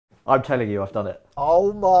I'm telling you, I've done it.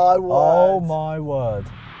 Oh my word. Oh my word.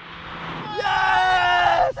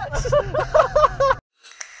 Yes!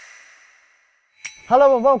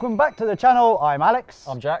 Hello and welcome back to the channel. I'm Alex.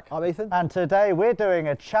 I'm Jack. I'm Ethan. And today we're doing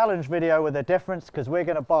a challenge video with a difference because we're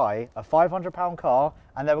going to buy a £500 car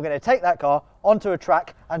and then we're going to take that car onto a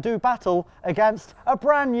track and do battle against a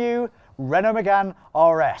brand new Renault Megane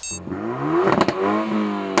RS.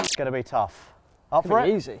 It's going to be tough. Up for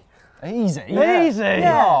it? Easy. Easy? Yeah. Easy?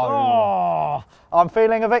 Yeah. Oh, I'm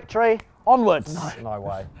feeling a victory. Onwards. No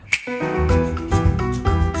way.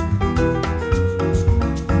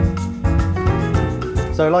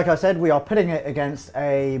 So like I said, we are pitting it against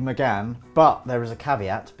a Megane, but there is a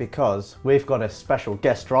caveat because we've got a special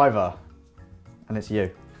guest driver and it's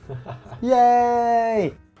you.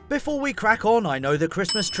 Yay! Before we crack on, I know the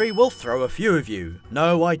Christmas tree will throw a few of you.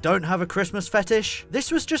 No, I don't have a Christmas fetish.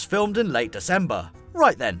 This was just filmed in late December.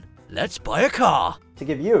 Right then, let's buy a car. To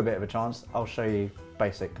give you a bit of a chance, I'll show you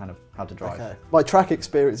basic kind of how to drive. Okay. My track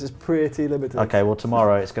experience is pretty limited. Okay, well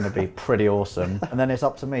tomorrow it's going to be pretty awesome. And then it's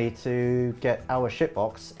up to me to get our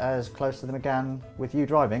shitbox as close to the Megane with you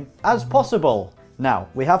driving as possible. Now,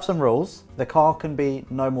 we have some rules. The car can be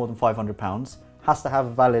no more than £500. Has to have a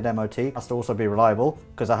valid MOT, has to also be reliable,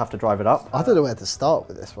 because I have to drive it up. I don't know where to start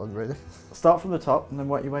with this one, really. Start from the top and then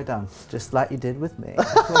work your way down, just like you did with me.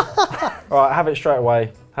 Right, have it straight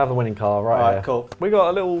away. Have the winning car right Alright, here. cool. We got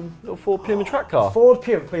a little Ford Puma track car. Ford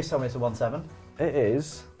Puma, please tell me it's a 1.7. It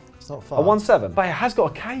is It's not a far. 1.7, but it has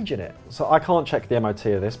got a cage in it. So I can't check the MOT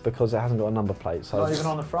of this because it hasn't got a number plate. So Not even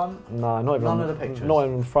on the front? No, not even None on of the pictures? Not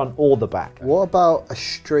even the front or the back. What about a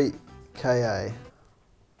street KA?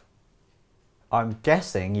 I'm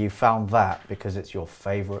guessing you found that because it's your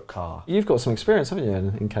favourite car. You've got some experience, haven't you,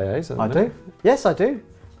 in KAs? I do. Yes, I do.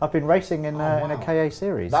 I've been racing in a KA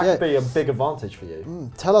series. That Yeah. could be a big advantage for you.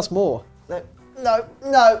 Tell us more. No,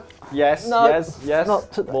 no. Yes, No. yes.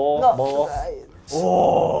 Not today. More, Not more. today.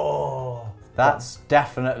 Oh, that's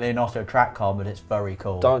definitely not a track car, but it's very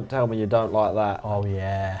cool. Don't tell me you don't like that. Oh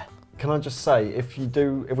yeah. Can I just say, if we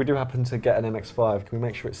do happen to get an MX-5, can we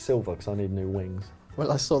make sure it's silver because I need new wings? When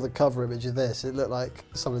I saw the cover image of this, it looked like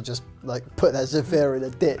someone just like put their Zafira in a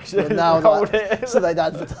ditch, and now like, so they'd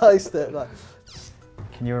advertised it. Like,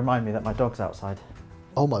 Can you remind me that my dog's outside?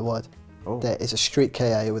 oh my word! Oh. There is a street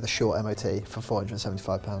KA with a short MOT for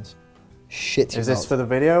 £475. Shit. Is this for the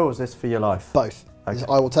video or is this for your life? both? Okay.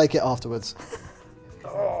 I will take it afterwards.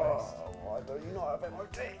 Why don't you not have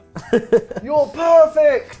MOT? You're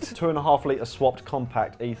perfect! 2.5 litre swapped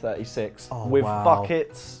compact E36 Oh, with wow.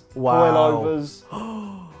 buckets, Wow. coilovers.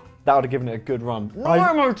 That would have given it a good run.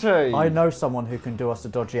 No MOT! I know someone who can do us a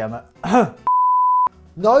dodgy Emma.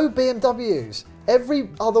 No BMWs. Every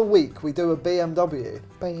other week we do a BMW.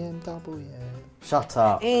 BMW. Shut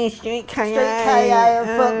up. Street KA.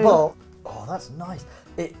 and football. Oh, that's nice.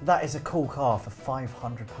 That is a cool car for £500.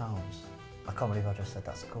 I can't believe I just said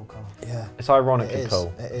that's a cool car. Yeah. It's ironically It is.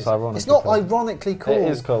 cool. It is. It's ironically It's not cool. ironically cool.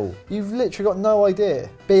 It is cool. You've literally got no idea.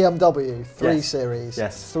 BMW 3 Yes. Series.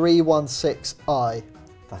 Yes. 316i.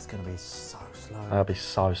 That's going to be so slow. That'd be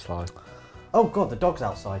so slow. Oh God, the dog's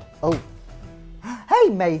outside. Oh, Hey,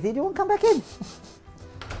 Maisie, do you want to come back in?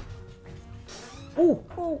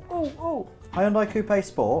 Oh. Hyundai Coupe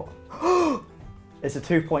Sport. It's a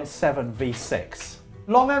 2.7 V6.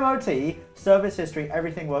 Long MOT, service history,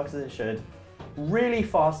 everything works as it should. Really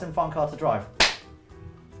fast and fun car to drive.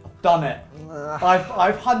 I've done it.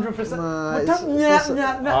 I've 100%.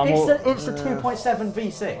 It's a 2.7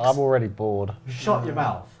 V6. I'm already bored. Shut your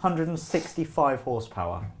mouth. 165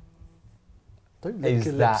 horsepower. don't lick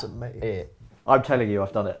your lips at me. it? I'm telling you,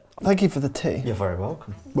 I've done it. Thank you for the tea, You're very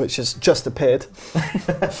welcome. which has just appeared.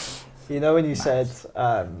 You know when you said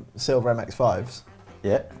silver MX-5s?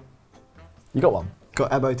 Yeah. You got one?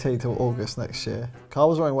 Got MOT till August next year. Car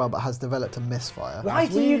was running well but has developed a misfire. Why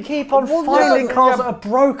do you keep on filing cars that are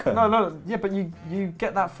broken? No, yeah, but you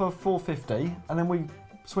get that for $450, and then we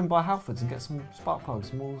swing by Halfords and get some spark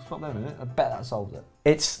plugs, and we'll swap them in it. I bet that solves it.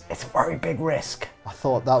 It's a very big risk. I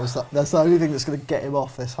thought that's the only thing that's going to get him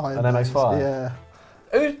off this high. An MX-5? Yeah.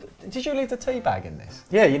 Did you leave the tea bag in this?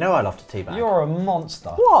 Yeah, you know I love to teabag. You're a monster.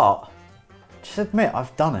 What? Just admit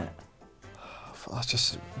I've done it. That's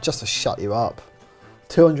just to shut you up.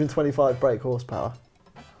 225 brake horsepower.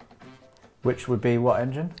 Which would be what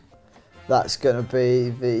engine? That's going to be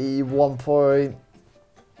the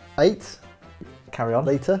 1.8 Carry on.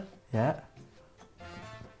 litre. Yeah.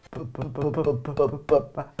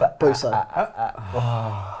 Buso.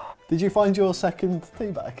 Did you find your second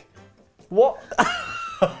tea bag? What?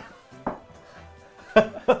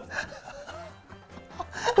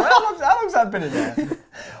 How long's that been in there?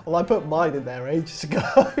 Well, I put mine in there ages ago.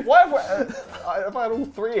 Why have I had all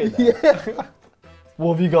 3 in there? Yeah.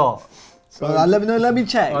 What have you got? So, let me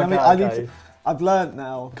check. Okay, I need to. I've learnt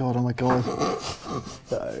now. God, oh my god.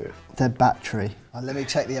 So, dead battery. Let me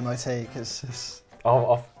check the MOT because.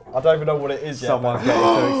 Oh, I don't even know what it is yet. Someone's getting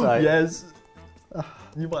too excited. Yes.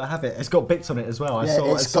 You might have it. It's got bits on it as well.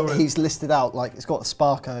 He's listed out like it's got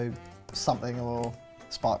Sparko something or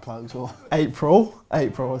spark plugs or April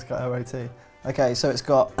it's got MOT. Okay, so it's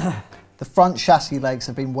got the front chassis legs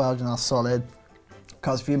have been welded on solid.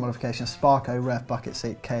 Car's a few modifications: Sparko rev bucket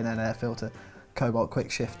seat, K&N air filter, Cobalt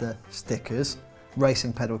quick shifter, stickers,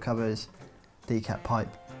 racing pedal covers, decap pipe,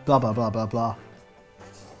 blah blah blah blah blah.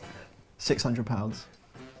 £600.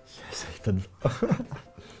 Yes, Ethan.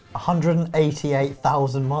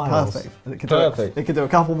 188,000 miles. Perfect. It could do a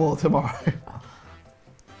couple more tomorrow.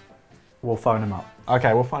 We'll phone him up.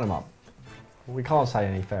 Okay, we'll phone him up. We can't say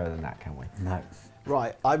any fairer than that, can we? No.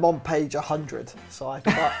 Right, I'm on page 100, so I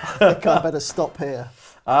think I better stop here.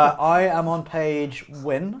 I am on page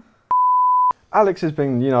win. Alex has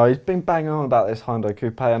been, he's been banging on about this Hyundai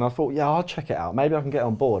Coupe, and I thought, yeah, I'll check it out. Maybe I can get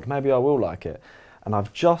on board. Maybe I will like it. And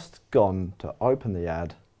I've just gone to open the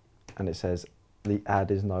ad, and it says the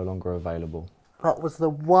ad is no longer available. That was the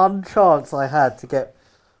one chance I had to get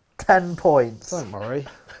 10 points. Don't worry.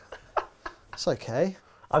 It's okay.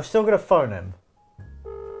 I'm still going to phone him.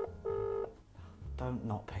 Don't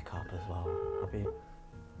not pick up as well. Hey,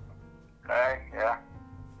 yeah,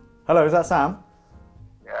 Hello, is that Sam?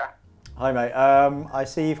 yeah. Hi mate, I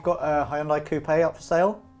see you've got a Hyundai Coupe up for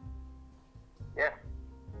sale. Yes,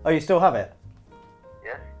 Oh, you still have it?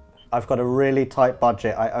 yes, I've got a really tight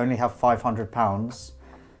budget. I only have £500.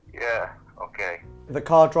 yeah, okay. The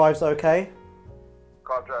car drives okay?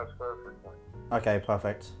 Car drives perfect. Okay,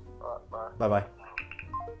 perfect. Alright, bye. Bye-bye.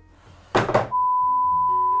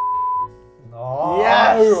 Oh.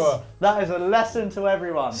 Yes! That is a lesson to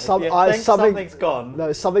everyone. If you think something's gone.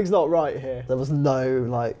 No, something's not right here. There was no,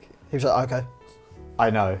 he was like, okay. I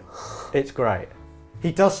know. It's great.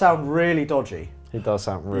 He does sound really dodgy. He does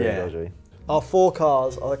sound really dodgy. Our 4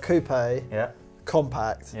 cars are the coupe, Yeah.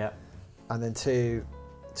 compact, Yeah. and then two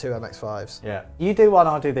MX-5s. Yeah. You do one,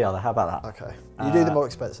 I'll do the other. How about that? Okay. You do the more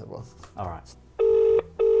expensive one. All right.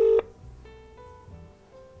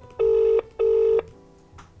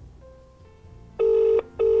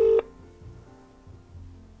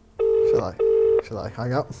 Should I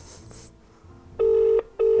hang up?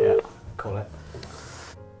 Yeah. Call it.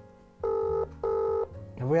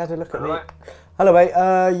 Have we had a look at Hello? Hello mate,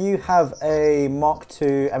 you have a Mark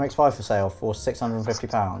II MX-5 for sale for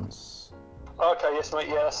 £650. Okay, yes mate,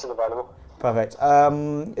 yeah, that's still available. Perfect.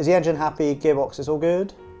 Is the engine happy? Gearbox is all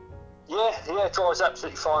good? Yeah, drives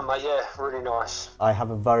absolutely fine mate, yeah, really nice. I have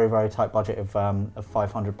a very, very tight budget of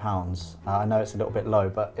 £500. I know it's a little bit low,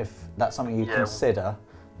 but if that's something you consider,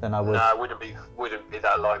 then I would. No, it wouldn't be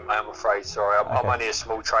that low mate, I'm afraid, sorry. I'm only a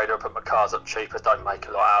small trader, I put my cars up cheap, I don't make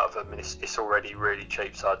a lot out of them, and it's already really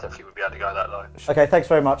cheap, so I definitely would be able to go that low. Okay, thanks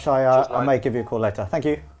very much. I mate. may give you a call later. Thank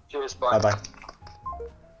you. Cheers, bye. Bye-bye.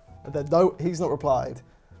 But then no, he's not replied.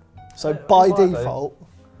 So by default,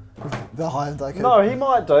 the Hyundai Coupe. No, he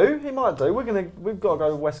might do. He might do. We've got to go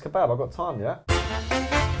to West Kebab. I've got time yet.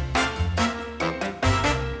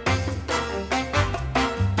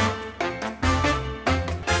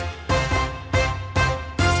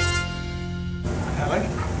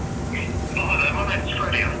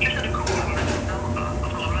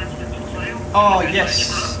 Oh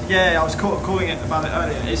yes, yeah, I was calling it about it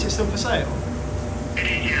earlier. Is it still for sale? It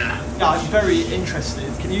is, yeah. Yeah, I'm very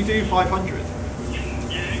interested. Can you do 500?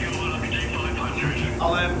 Yeah, you want to do 500?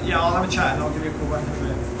 I'll have a chat and I'll give you a call back in a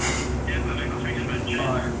bit. Yeah, I think so.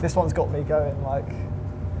 Alright. This one's got me going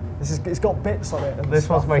it's got bits on it. And This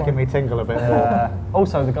one's stuff, making me tingle a bit more.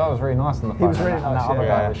 Also, the guy was really nice on the phone. He was really and nice, that other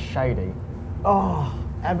yeah. guy was shady. Oh,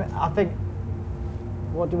 I think.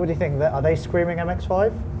 What do you think? Are they screaming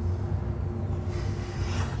MX-5?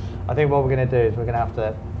 I think what we're going to do is we're going to have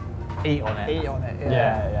to eat on it. Eat on it,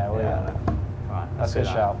 Yeah, we'll eat on it. Right, That's a do good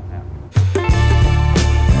that. shout. Yeah.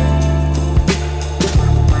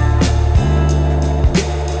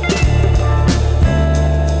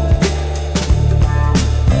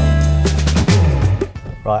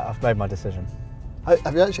 Right, I've made my decision.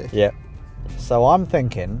 Have you actually? Yeah. So I'm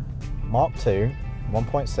thinking Mark II,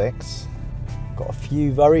 1.6, got a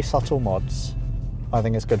few very subtle mods. I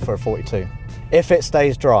think it's good for a 42. If it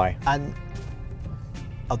stays dry. And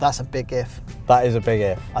oh, that's a big if. That is a big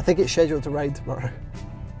if. I think it's scheduled to rain tomorrow.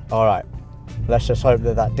 All right, let's just hope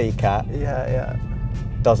that decat Yeah.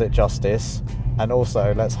 does it justice. And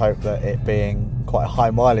also, let's hope that it being quite a high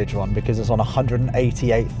mileage one, because it's on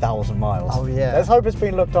 188,000 miles. Oh yeah. Let's hope it's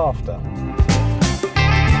been looked after.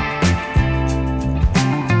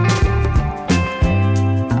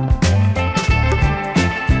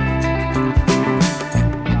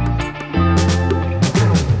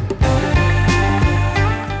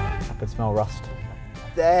 I could smell rust.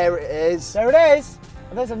 There it is. There it is!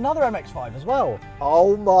 And there's another MX-5 as well.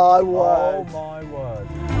 Oh my word. Oh my word.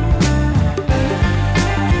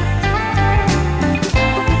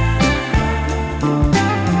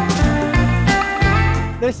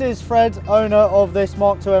 This is Fred, owner of this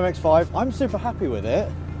Mark II MX-5. I'm super happy with it.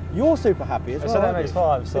 You're super happy as well. It's an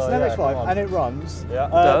MX-5, so it's an yeah, MX-5 and it runs. Yeah,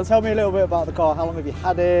 it does. Tell me a little bit about the car. How long have you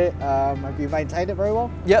had it? Have you maintained it very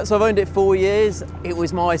well? Yeah, so I've owned it 4 years. It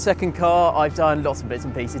was my second car. I've done lots of bits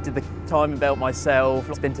and pieces. Did the timing belt myself.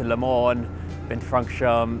 Been to Le Mans, been to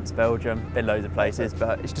Francorchamps, Belgium, been loads of places,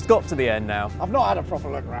 but it's just got to the end now. I've not had a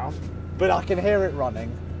proper look around, but I can hear it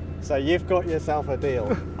running. So you've got yourself a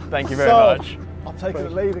deal. Thank you very much. I'm taking the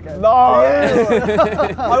lead again. No!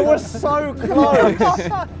 I was so close.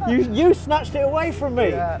 You snatched it away from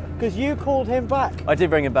me because you called him back. I did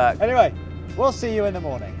bring it back. Anyway, we'll see you in the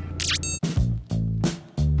morning.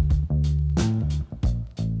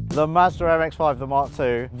 The Mazda MX-5, the Mark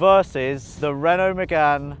II, versus the Renault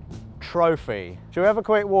Megane Trophy. Shall we have a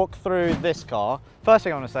quick walk through this car? First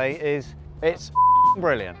thing I want to say is it's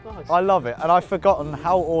brilliant. Nice. I love it, and I've forgotten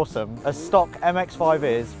how awesome a stock MX-5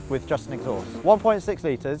 is with just an exhaust. 1.6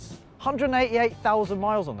 litres, 188,000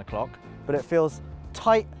 miles on the clock, but it feels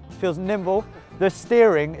tight, feels nimble. The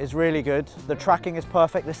steering is really good, the tracking is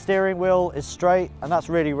perfect, the steering wheel is straight, and that's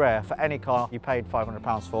really rare for any car you paid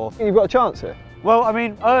 £500 for. You've got a chance here. Well, I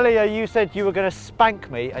mean, earlier you said you were going to spank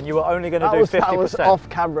me and you were only going to do 50%. That was off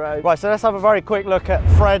camera. Right, so let's have a very quick look at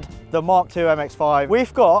Fred, the Mark II MX-5.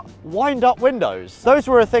 We've got wind-up windows. Those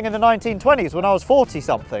were a thing in the 1920s when I was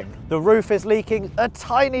 40-something. The roof is leaking a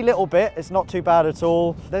tiny little bit. It's not too bad at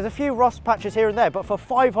all. There's a few rust patches here and there, but for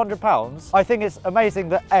 £500, I think it's amazing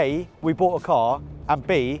that A, we bought a car, and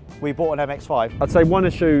B, we bought an MX-5. I'd say one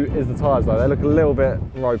issue is the tyres though. They look a little bit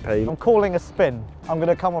ropey. I'm calling a spin. I'm going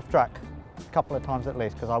to come off track a couple of times at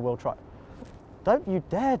least, because I will try. Don't you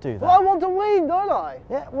dare do that. Well, I want to win, don't I?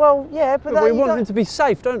 Yeah, well, yeah, but we want him to be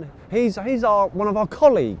safe, don't we? He's one of our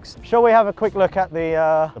colleagues. Shall we have a quick look at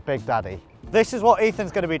the Big Daddy? This is what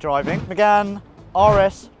Ethan's going to be driving. Megane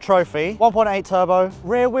RS Trophy, 1.8 turbo,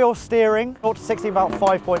 rear wheel steering, 0 to 60 about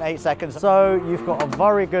 5.8 seconds. So you've got a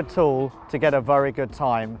very good tool to get a very good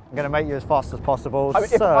time. I'm going to make you as fast as possible. I mean,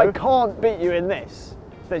 if I can't beat you in this,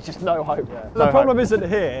 there's just no hope. Yeah. No The problem hope. isn't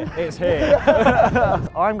here, it's here.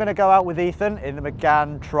 I'm going to go out with Ethan in the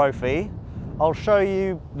Megane Trophy. I'll show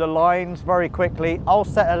you the lines very quickly. I'll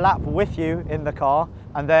set a lap with you in the car,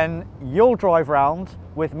 and then you'll drive round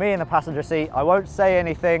with me in the passenger seat. I won't say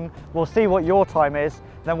anything. We'll see what your time is.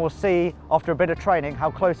 Then we'll see, after a bit of training,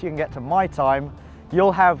 how close you can get to my time.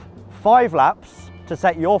 You'll have 5 laps to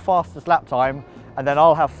set your fastest lap time, and then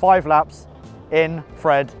I'll have 5 laps in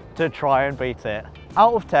Fred to try and beat it.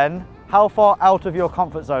 Out of 10, how far out of your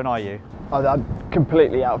comfort zone are you? I'm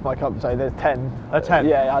completely out of my comfort zone. There's 10. A 10?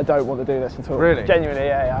 Yeah, I don't want to do this at all. Really? Genuinely,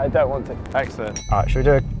 yeah, I don't want to. Excellent. All right, should we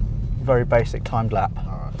do a very basic timed lap? All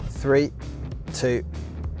right. 3, 2,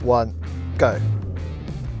 1, go.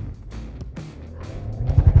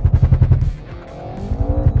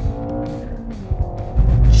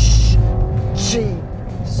 Jeez.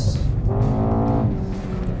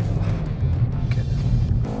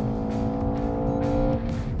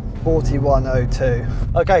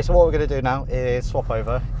 41.02. Okay, so what we're going to do now is swap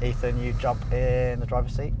over. Ethan, you jump in the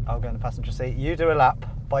driver's seat. I'll go in the passenger seat. You do a lap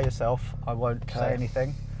by yourself. I won't say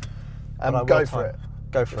anything. but I will Go for time it.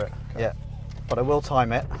 Go for it, yeah. But I will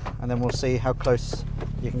time it, and then we'll see how close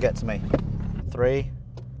you can get to me. 3,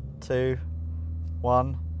 2,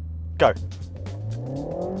 1, go.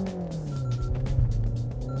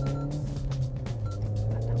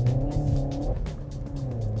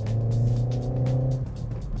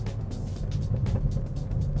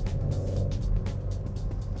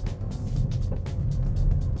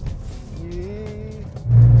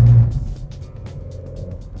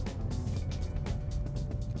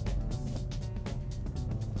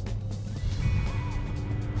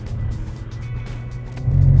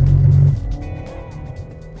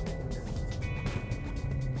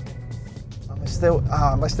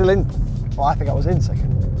 Am I still in? Well, I think I was in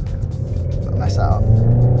second. I messed that up.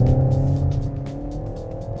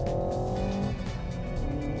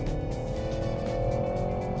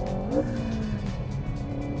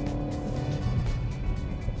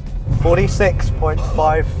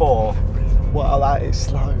 .54. Wow, that is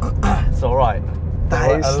slow. It's all right.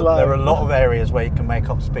 That is slow. There are a lot of areas where you can make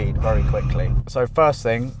up speed very quickly. So first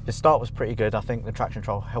thing, your start was pretty good. I think the traction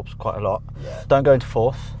control helps quite a lot. Yeah. Don't go into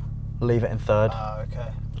fourth, leave it in third.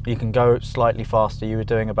 Okay. You can go slightly faster. You were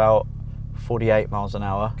doing about 48 miles an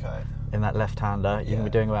hour in that left-hander. You can be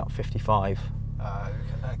doing about 55. Okay.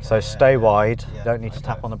 So stay wide. You don't need to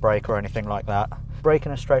tap on the brake or anything like that. Brake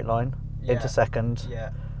in a straight line into second.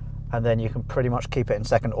 And then you can pretty much keep it in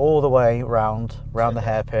second all the way round the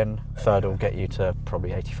hairpin. Third will get you to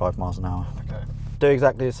probably 85 miles an hour. Okay. Do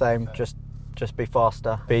exactly the same, just be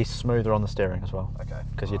faster, be smoother on the steering as well. Okay.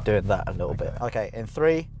 Because you're doing that a little bit. Okay, in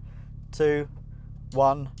 3, 2,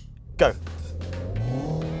 1, go.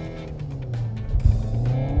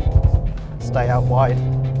 Stay out wide.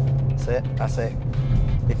 That's it, that's it.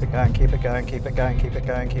 Keep it going, keep it going, keep it going, keep it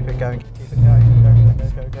going, keep it going, keep it going.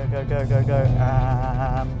 Go.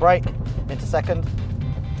 And brake into second.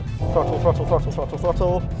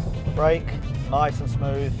 Throttle. Brake, nice and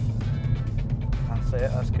smooth. That's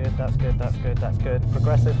it, that's good.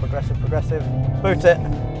 Progressive. Boot it.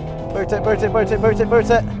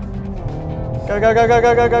 Go.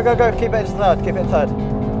 Keep it into third, keep it in third.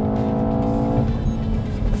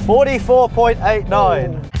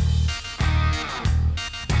 44.89.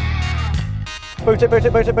 Boot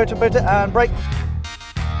it, and brake.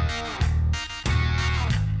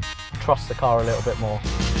 Trust the car a little bit more.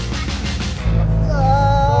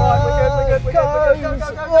 Alright, we're good. Go.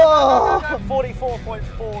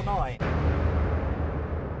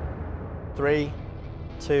 44.49. 3,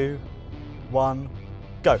 2, 1,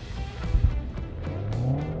 go.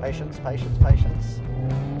 Patience.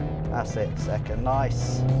 That's it, second,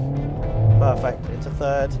 nice. Perfect, into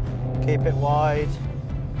third. Keep it wide.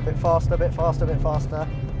 Bit faster.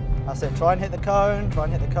 That's it, try and hit the cone,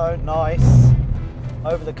 nice.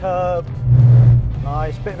 Over the curb,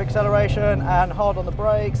 nice. Bit of acceleration and hard on the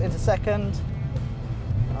brakes into second.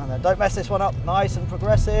 And then don't mess this one up, nice and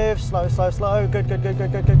progressive, slow. Good.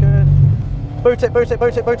 Boot it,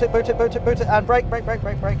 and brake.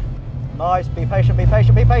 Nice, be patient.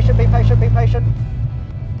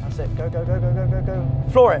 That's it, go.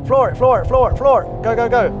 Floor it.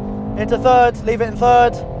 Go. Into third, leave it in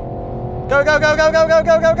third. Go.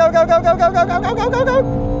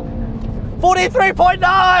 43.9!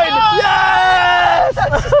 Yes!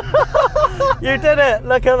 You did it,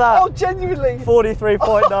 look at that. Oh, genuinely?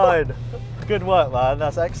 43.9. Good work, man,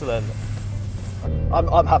 that's excellent.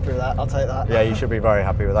 I'm happy with that, I'll take that. Yeah, you should be very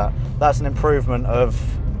happy with that. That's an improvement of,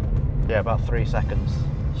 about 3 seconds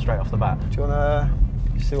straight off the bat. Do you want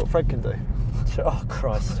to see what Fred can do? Oh,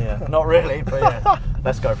 Christ, yeah. Not really, but yeah,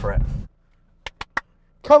 let's go for it.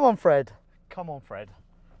 Come on, Fred.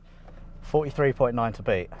 43.9 to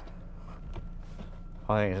beat.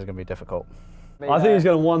 I think this is going to be difficult. I think he's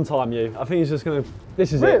going to one-time you. I think he's just going to...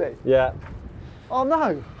 This is it. Really? Yeah. Oh,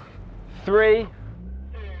 no. 3, 2,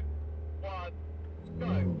 1,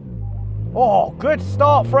 go. Oh, good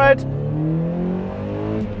start, Fred.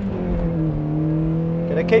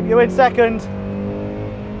 Gonna keep you in second.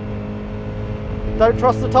 Don't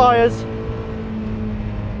trust the tyres.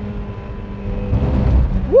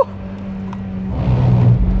 Woo!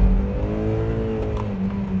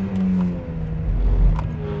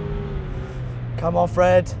 Come on,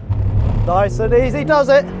 Fred. Nice and easy does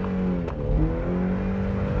it.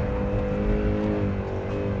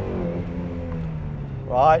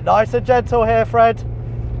 Right, nice and gentle here, Fred.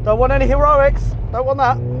 Don't want any heroics. Don't want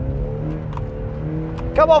that.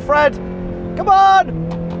 Come on, Fred. Come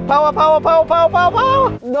on. Power. No.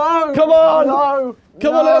 Come on. No.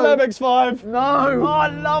 Come on, MX-5. No. Oh, I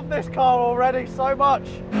love this car already so much.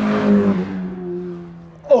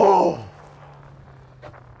 Oh.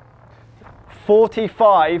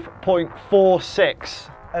 45.46.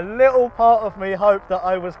 A little part of me hoped that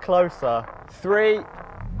I was closer. 3, 2,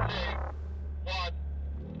 1.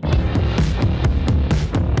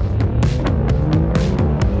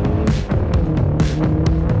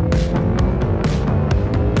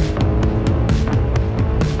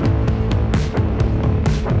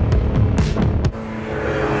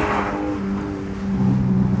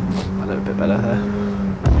 a little bit better there.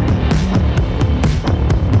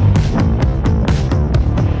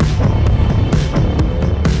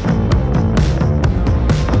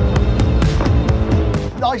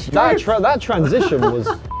 Nice That transition was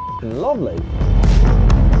lovely.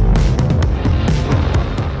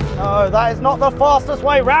 No, that is not the fastest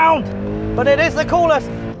way round, but it is the coolest.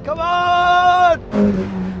 Come on!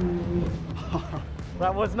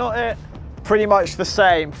 That was not it. Pretty much the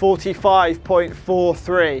same,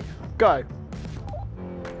 45.43. Go.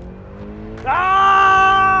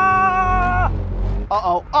 Ah!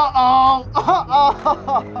 Uh-oh, uh-oh,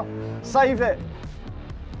 Save it.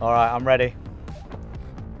 All right, I'm ready.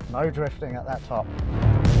 No drifting at that top.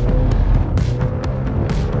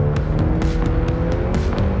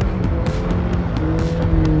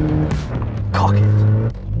 Cock it.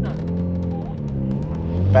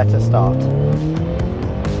 Better start.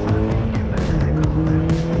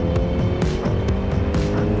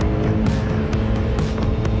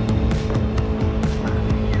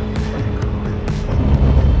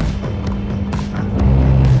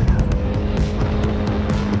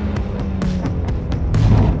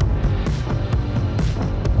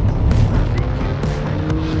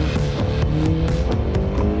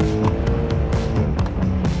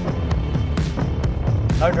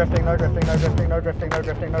 No drifting, no drifting, no drifting, no drifting, no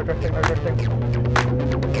drifting, no drifting, no drifting.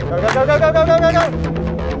 Go, go, go, go, go, go, go, go, go!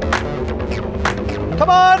 Come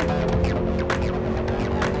on!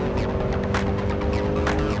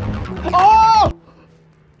 Oh!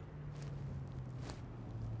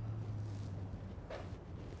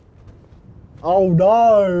 Oh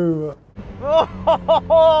no!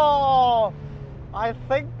 Oh, I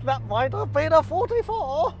think that might have been a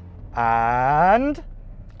 44. And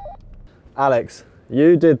Alex,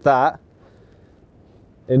 you did that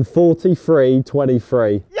in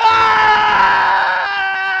 43.23.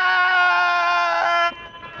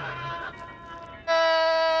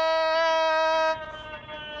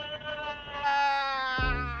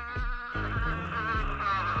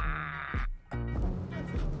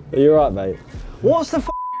 Are you right, mate? What's the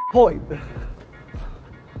point?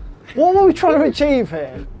 What were we trying to achieve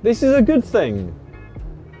here? This is a good thing.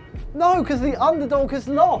 No, because the underdog has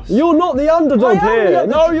lost. You're not the underdog here.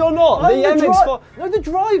 No, you're not. The MX-5. No, the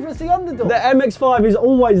driver's the underdog. The MX-5 is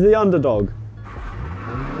always the underdog.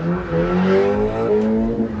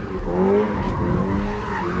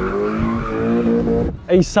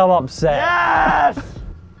 He's so upset. yes!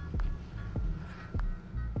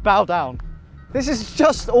 Bow down. This is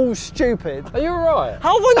just all stupid. Are you alright?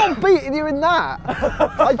 How have I not beaten you in that?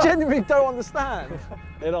 I genuinely don't understand.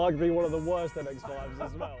 It'd arguably be one of the worst MX-5s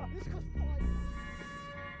as well.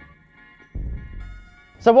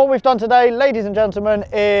 So what we've done today, ladies and gentlemen,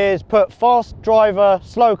 is put fast driver,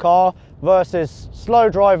 slow car versus slow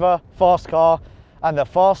driver, fast car, and the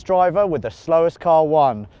fast driver with the slowest car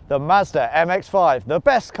won. The Mazda MX-5, the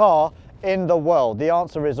best car in the world. The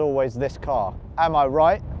answer is always this car. Am I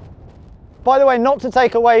right? By the way, not to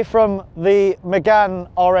take away from the Megane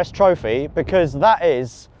RS Trophy, because that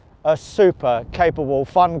is a super capable,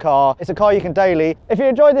 fun car. It's a car you can daily. If you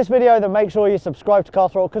enjoyed this video, then make sure you subscribe to Car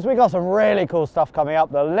Throttle, because we got some really cool stuff coming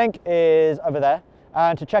up. The link is over there.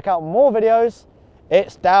 And to check out more videos,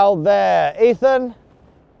 it's down there. Ethan,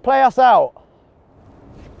 play us out.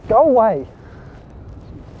 Go away.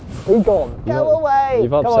 Be gone. Go away.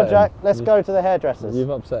 You've Come upset on, Jack. him. Let's go to the hairdressers. You've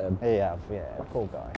upset him. Yeah, poor guy.